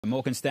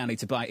Morgan Stanley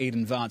to buy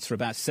Eaton Vance for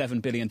about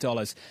 $7 billion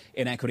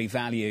in equity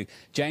value.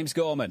 James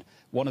Gorman,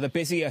 one of the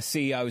busier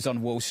CEOs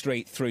on Wall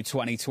Street through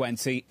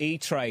 2020.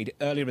 E-Trade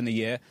earlier in the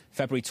year,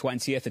 February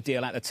 20th, a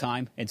deal at the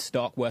time in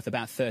stock worth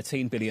about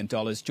 $13 billion.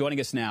 Joining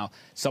us now,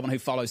 someone who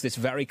follows this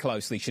very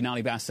closely,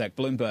 Sonali Basak,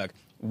 Bloomberg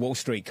Wall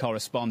Street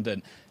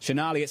correspondent.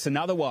 Sonali, it's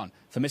another one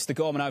for Mr.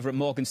 Gorman over at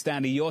Morgan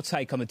Stanley. Your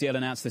take on the deal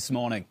announced this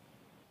morning?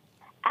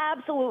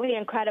 Absolutely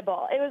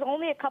incredible. It was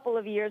only a couple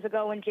of years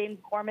ago when James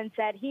Gorman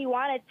said he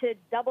wanted to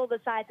double the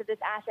size of this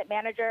asset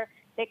manager.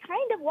 They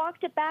kind of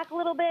walked it back a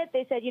little bit.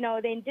 They said,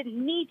 they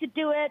didn't need to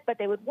do it, but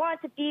they would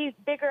want to be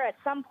bigger at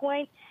some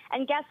point.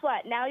 And guess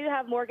what? Now you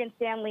have Morgan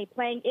Stanley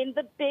playing in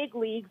the big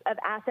leagues of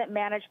asset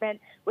management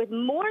with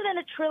more than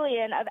 $1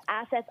 trillion of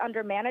assets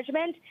under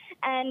management.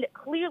 And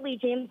clearly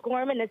James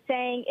Gorman is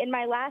saying, in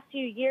my last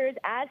few years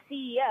as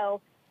CEO,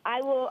 I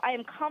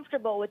am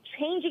comfortable with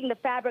changing the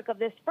fabric of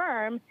this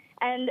firm.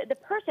 And the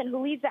person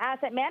who leads the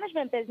asset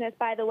management business,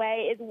 by the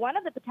way, is one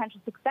of the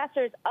potential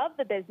successors of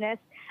the business,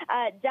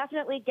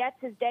 definitely gets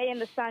his day in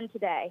the sun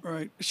today.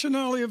 Right.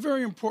 Sonali, a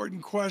very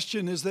important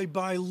question is they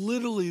buy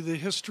literally the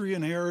history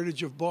and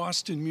heritage of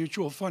Boston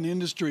mutual fund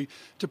industry.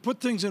 To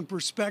put things in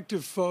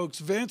perspective, folks,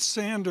 Vance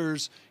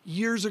Sanders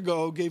years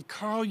ago gave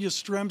Carl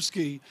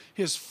Yastrzemski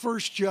his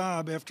first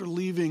job after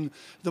leaving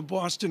the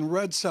Boston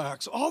Red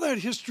Sox. All that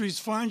history is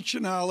fine,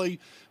 Sonali,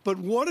 but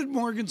what did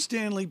Morgan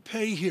Stanley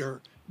pay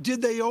here?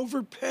 Did they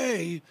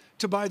overpay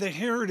to buy the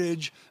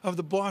heritage of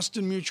the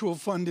Boston mutual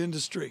fund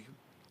industry?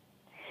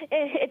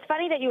 It's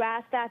funny that you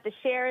asked that. The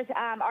shares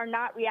are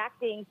not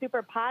reacting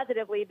super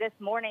positively this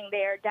morning.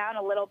 They're down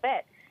a little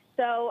bit.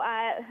 So,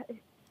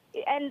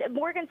 and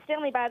Morgan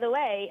Stanley, by the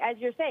way, as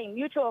you're saying,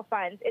 mutual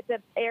funds, it's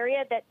an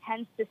area that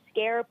tends to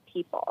scare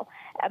people.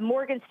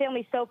 Morgan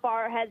Stanley so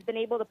far has been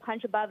able to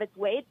punch above its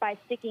weight by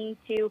sticking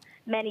to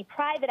many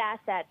private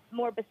assets,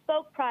 more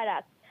bespoke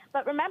products.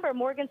 But remember,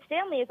 Morgan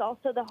Stanley is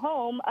also the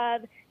home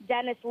of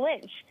Dennis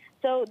Lynch.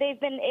 So they've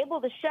been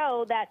able to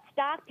show that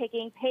stock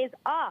picking pays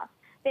off.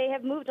 They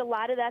have moved a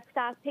lot of that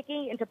stock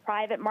picking into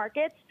private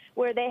markets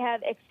where they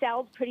have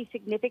excelled pretty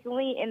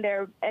significantly in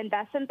their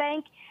investment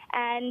bank.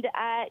 And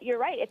you're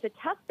right, it's a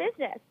tough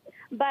business.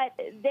 But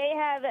they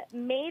have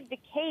made the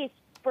case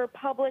for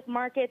public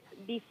markets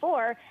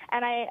before,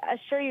 and I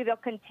assure you they'll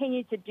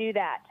continue to do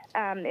that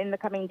in the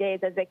coming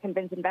days as they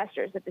convince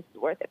investors that this is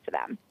worth it for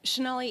them.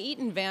 Sonali,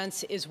 Eaton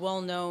Vance is well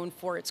known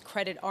for its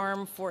credit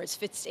arm, for its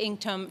fixed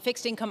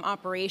income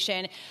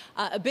operation,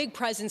 a big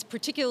presence,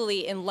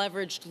 particularly in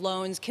leveraged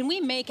loans. Can we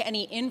make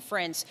any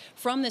inference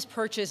from this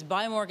purchase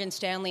by Morgan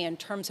Stanley in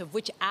terms of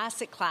which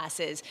asset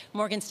classes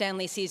Morgan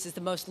Stanley sees as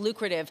the most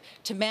lucrative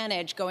to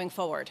manage going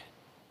forward?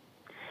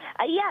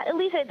 Yeah,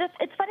 Lisa,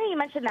 it's funny you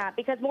mentioned that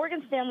because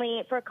Morgan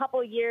Stanley, for a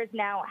couple of years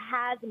now,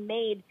 has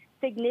made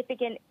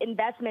significant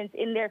investments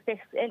in their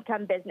fixed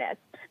income business.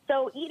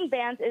 So Eaton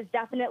Vance is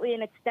definitely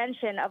an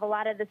extension of a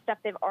lot of the stuff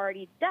they've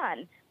already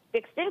done.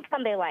 Fixed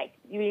income they like.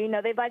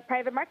 They like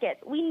private markets.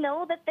 We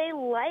know that they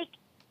like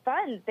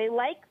funds. They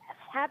like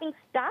having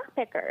stock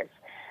pickers.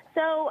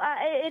 So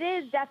it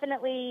is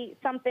definitely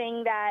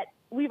something that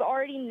we've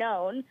already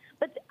known.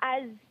 But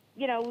as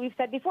we've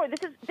said before,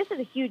 this is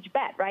a huge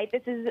bet, right?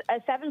 This is a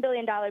 $7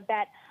 billion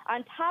bet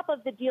on top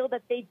of the deal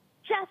that they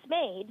just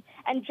made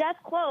and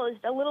just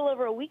closed a little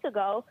over a week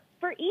ago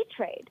for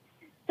E-Trade.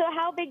 So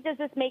how big does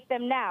this make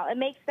them now? It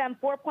makes them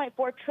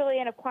 $4.4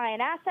 trillion of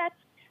client assets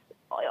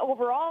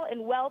overall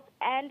in wealth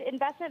and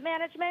investment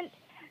management.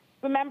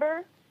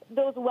 Remember,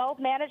 those wealth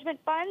management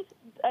funds,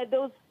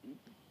 those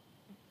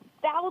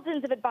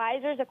thousands of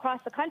advisors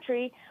across the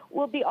country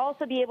will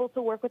also be able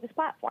to work with this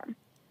platform.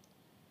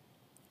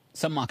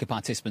 Some market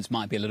participants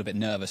might be a little bit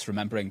nervous,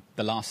 remembering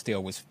the last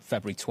deal was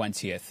February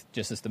 20th,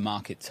 just as the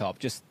market top.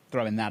 Just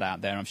throwing that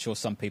out there, I'm sure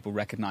some people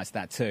recognise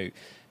that too.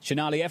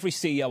 Sonali, every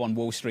CEO on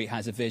Wall Street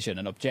has a vision,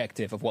 an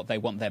objective of what they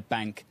want their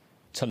bank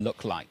to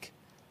look like.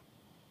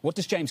 What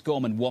does James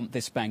Gorman want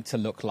this bank to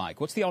look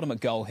like? What's the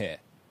ultimate goal here?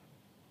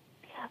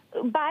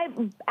 By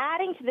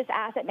adding to this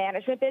asset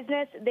management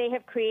business, they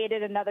have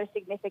created another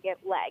significant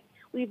leg.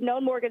 We've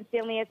known Morgan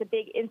Stanley as a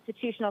big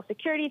institutional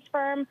securities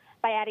firm.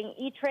 By adding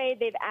E-Trade,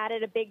 they've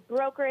added a big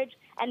brokerage,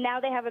 and now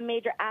they have a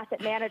major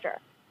asset manager.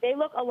 They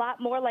look a lot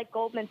more like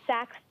Goldman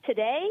Sachs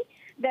today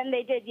than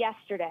they did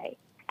yesterday.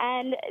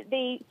 And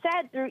they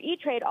said through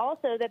E-Trade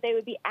also that they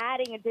would be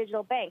adding a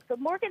digital bank. So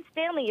Morgan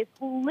Stanley is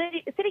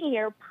sitting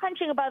here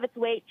punching above its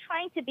weight,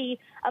 trying to be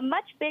a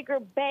much bigger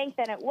bank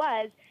than it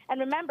was.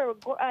 And remember,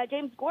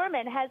 James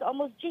Gorman has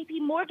almost J.P.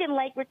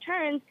 Morgan-like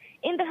returns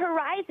in the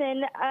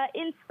horizon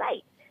in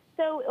sight.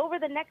 So over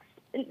the next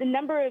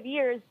number of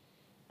years,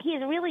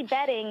 he's really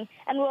betting,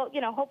 and we'll,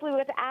 hopefully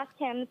we'll get to ask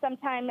him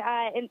sometime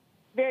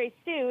very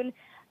soon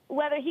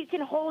whether he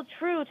can hold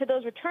true to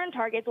those return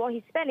targets while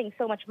he's spending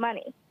so much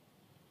money.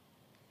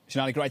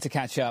 Sonali, great to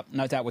catch up.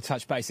 No doubt we'll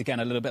touch base again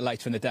a little bit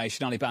later in the day.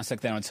 Sonali Basak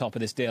there on top of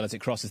this deal as it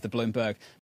crosses the Bloomberg